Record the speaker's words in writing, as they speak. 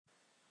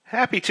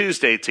Happy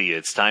Tuesday to you.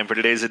 It's time for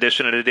today's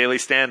edition of the Daily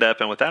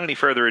Standup, and without any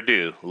further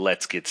ado,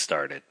 let's get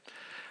started.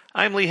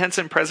 I'm Lee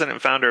Henson, president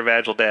and founder of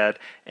AgileDad,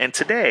 and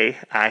today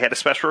I had a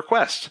special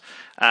request.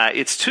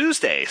 It's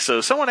Tuesday, so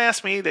someone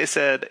asked me, they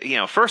said,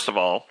 first of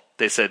all,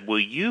 they said, will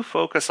you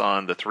focus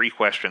on the 3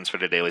 questions for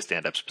the Daily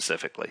Standup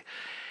specifically?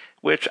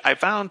 Which I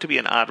found to be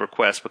an odd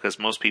request because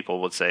most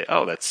people would say,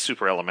 oh, that's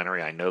super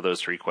elementary, I know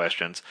those 3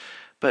 questions,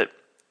 but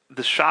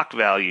the shock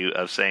value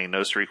of saying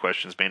those 3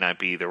 questions may not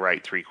be the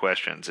right 3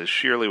 questions is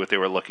surely what they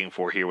were looking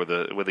for here with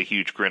a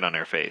huge grin on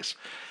their face.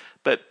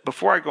 But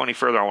before I go any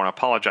further, I want to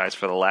apologize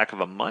for the lack of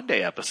a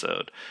Monday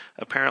episode.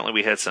 Apparently,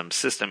 we had some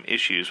system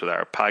issues with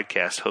our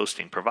podcast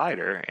hosting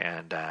provider,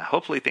 and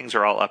hopefully things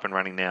are all up and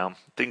running now.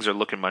 Things are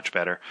looking much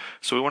better.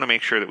 So we want to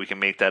make sure that we can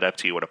make that up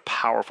to you. What a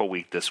powerful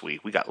week this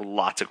week. We got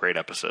lots of great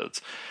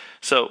episodes.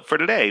 So for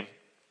today,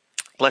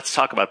 let's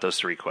talk about those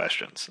 3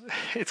 questions.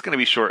 It's going to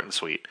be short and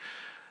sweet.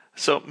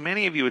 So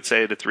many of you would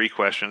say the 3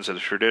 questions are the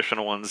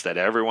traditional ones that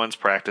everyone's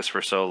practiced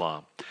for so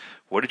long.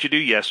 What did you do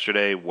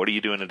yesterday? What are you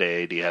doing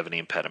today? Do you have any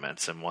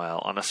impediments? And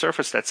while on the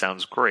surface that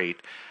sounds great,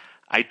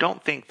 I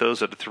don't think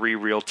those are the 3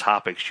 real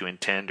topics you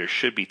intend or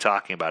should be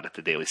talking about at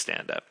the Daily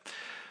Stand-Up.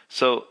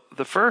 So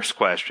the first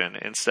question,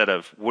 instead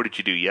of what did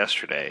you do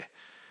yesterday,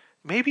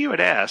 maybe you would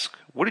ask,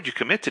 what did you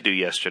commit to do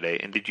yesterday,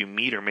 and did you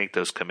meet or make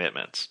those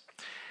commitments?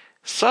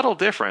 Subtle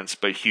difference,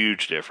 but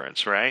huge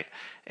difference, right?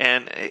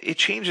 And it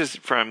changes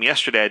from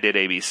yesterday I did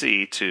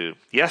ABC to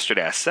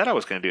yesterday I said I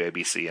was going to do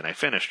ABC and I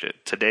finished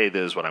it. Today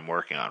this is what I'm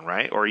working on,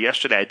 right? Or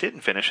yesterday I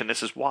didn't finish and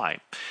this is why.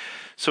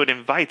 So it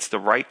invites the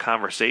right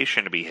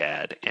conversation to be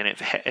had, and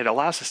it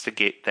allows us to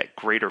get that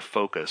greater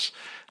focus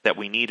that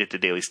we need at the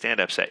Daily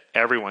Stand-Up so that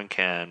everyone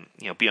can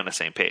be on the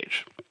same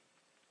page.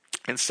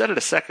 Instead of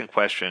the second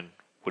question,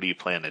 what do you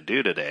plan to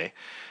do today?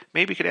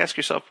 Maybe you could ask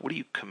yourself, what do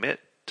you commit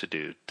to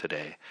do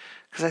today?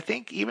 Because I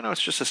think even though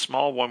it's just a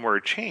small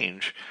one-word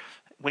change,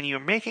 when you're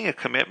making a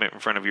commitment in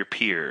front of your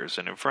peers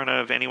and in front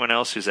of anyone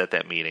else who's at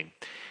that meeting,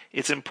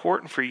 it's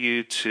important for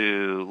you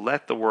to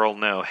let the world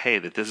know, hey,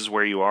 that this is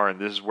where you are and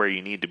this is where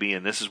you need to be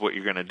and this is what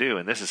you're going to do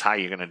and this is how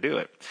you're going to do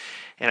it.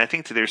 And I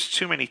think that there's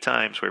too many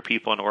times where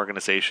people and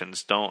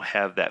organizations don't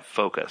have that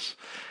focus.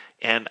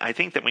 And I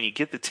think that when you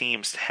get the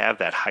teams to have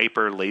that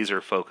hyper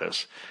laser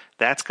focus,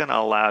 that's going to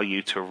allow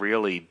you to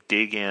really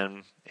dig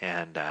in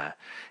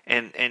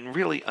and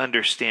really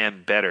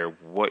understand better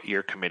what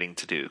you're committing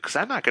to do. Because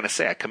I'm not going to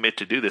say I commit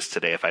to do this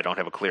today if I don't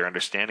have a clear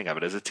understanding of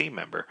it as a team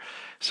member.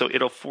 So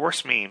it'll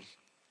force me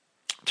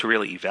to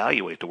really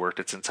evaluate the work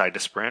that's inside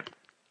the sprint,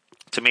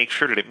 to make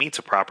sure that it meets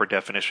a proper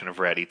definition of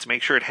ready, to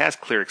make sure it has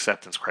clear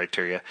acceptance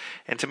criteria,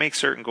 and to make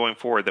certain going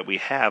forward that we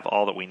have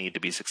all that we need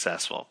to be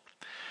successful.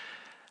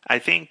 I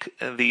think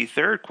the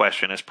third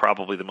question is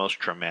probably the most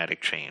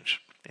dramatic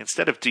change.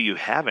 Instead of do you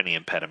have any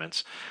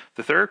impediments,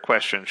 the third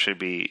question should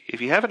be, if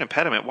you have an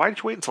impediment, why did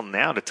you wait until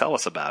now to tell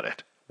us about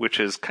it? Which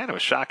is kind of a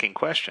shocking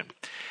question.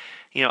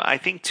 I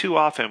think too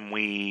often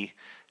we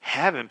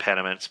have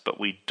impediments, but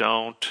we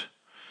don't,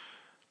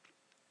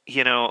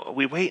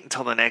 we wait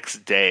until the next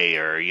day,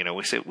 or,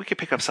 we say we could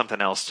pick up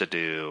something else to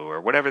do, or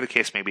whatever the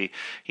case may be.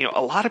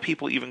 A lot of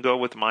people even go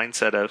with the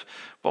mindset of,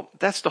 well,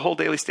 that's the whole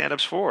Daily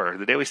Stand-Up's for.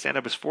 The Daily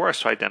Stand-Up is for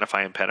us to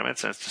identify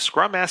impediments, and it's the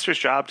Scrum Master's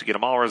job to get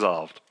them all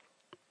resolved.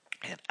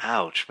 And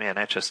ouch, man,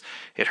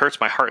 it hurts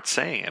my heart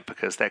saying it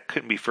because that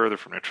couldn't be further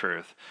from the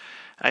truth.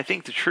 I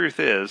think the truth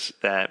is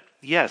that,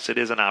 yes, it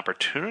is an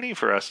opportunity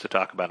for us to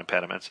talk about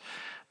impediments,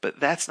 but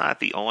that's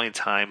not the only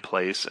time,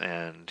 place,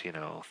 and,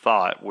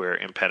 thought where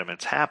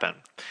impediments happen.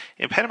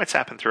 Impediments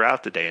happen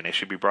throughout the day, and they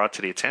should be brought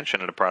to the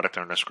attention of the product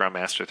owner, Scrum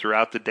Master,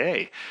 throughout the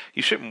day.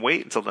 You shouldn't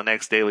wait until the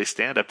next Daily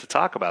Stand-Up to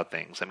talk about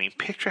things. I mean,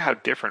 picture how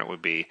different it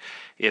would be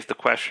if the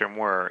question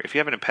were, if you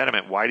have an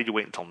impediment, why did you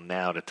wait until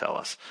now to tell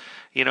us?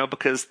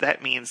 Because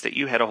that means that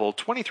you had a whole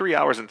 23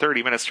 hours and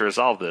 30 minutes to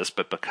resolve this,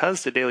 but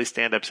because the Daily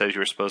Stand-Up says you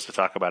were supposed to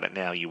talk about it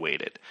now, you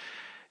waited.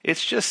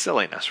 It's just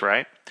silliness,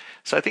 right?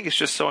 So I think it's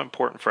just so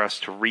important for us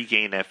to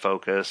regain that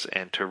focus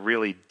and to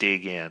really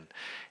dig in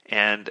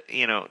and,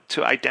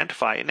 to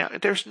identify. Now,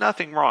 there's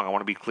nothing wrong. I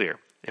want to be clear.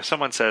 If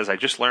someone says, I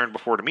just learned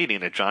before the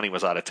meeting that Johnny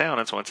was out of town,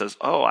 and someone says,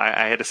 oh,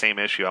 I had the same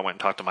issue. I went and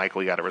talked to Michael.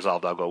 He got it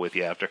resolved. I'll go with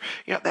you after.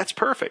 That's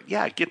perfect.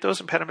 Yeah, get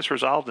those impediments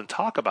resolved and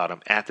talk about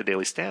them at the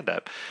Daily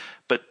Stand-Up.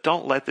 But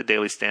don't let the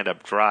Daily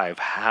Stand-Up drive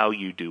how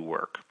you do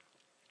work.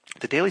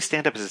 The Daily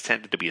Stand-Up is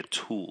intended to be a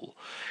tool.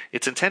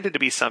 It's intended to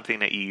be something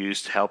that you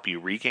use to help you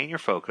regain your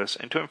focus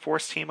and to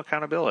enforce team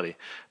accountability.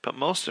 But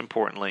most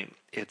importantly,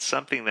 it's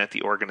something that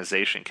the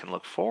organization can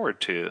look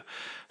forward to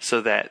so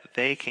that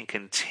they can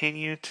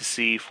continue to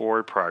see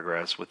forward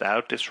progress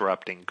without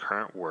disrupting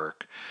current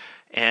work.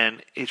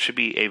 And it should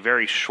be a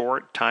very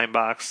short time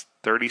box,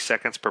 30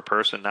 seconds per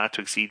person, not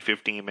to exceed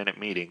 15-minute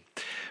meeting,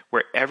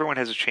 where everyone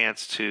has a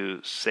chance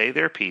to say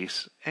their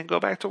piece and go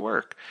back to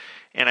work.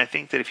 And I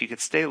think that if you can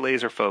stay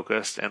laser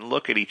focused and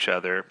look at each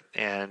other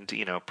and,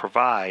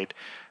 provide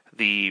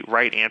the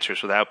right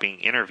answers without being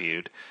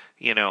interviewed,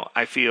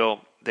 I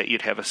feel that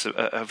you'd have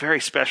a very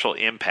special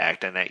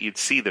impact and that you'd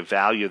see the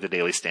value of the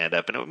Daily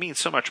Stand-Up, and it would mean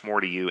so much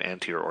more to you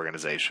and to your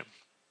organization.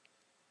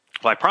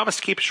 Well, I promise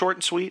to keep it short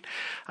and sweet.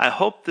 I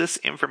hope this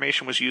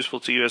information was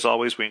useful to you. As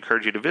always, we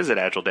encourage you to visit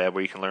AgileDad,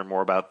 where you can learn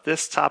more about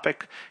this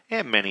topic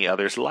and many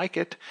others like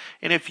it.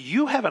 And if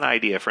you have an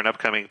idea for an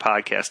upcoming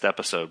podcast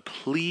episode,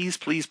 please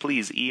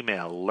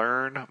email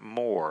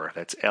learnmore,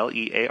 that's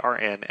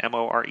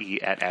LEARNMORE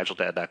at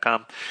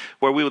agiledad.com,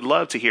 where we would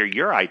love to hear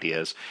your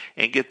ideas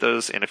and get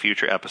those in a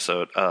future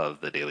episode of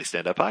the Daily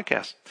Stand-Up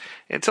Podcast.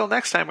 Until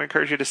next time, we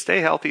encourage you to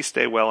stay healthy,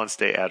 stay well, and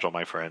stay agile,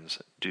 my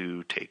friends.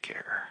 Do take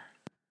care.